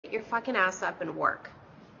get your fucking ass up and work.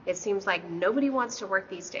 It seems like nobody wants to work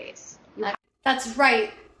these days. That's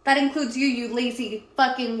right. That includes you, you lazy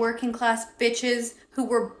fucking working class bitches who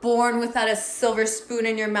were born without a silver spoon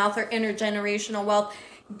in your mouth or intergenerational wealth.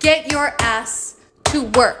 Get your ass to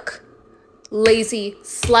work, lazy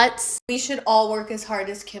sluts. We should all work as hard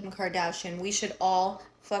as Kim Kardashian. We should all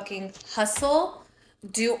fucking hustle,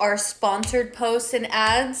 do our sponsored posts and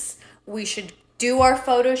ads. We should do our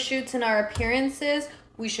photo shoots and our appearances.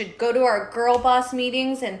 We should go to our girl boss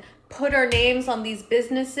meetings and put our names on these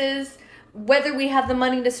businesses, whether we have the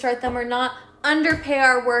money to start them or not. Underpay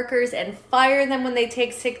our workers and fire them when they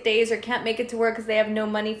take sick days or can't make it to work because they have no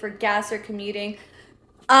money for gas or commuting.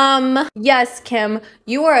 Yes, Kim,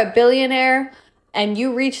 you are a billionaire and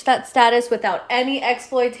you reached that status without any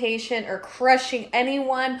exploitation or crushing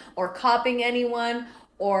anyone or copying anyone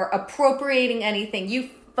or appropriating anything.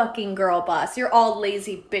 You fucking girl boss. You're all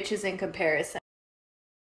lazy bitches in comparison.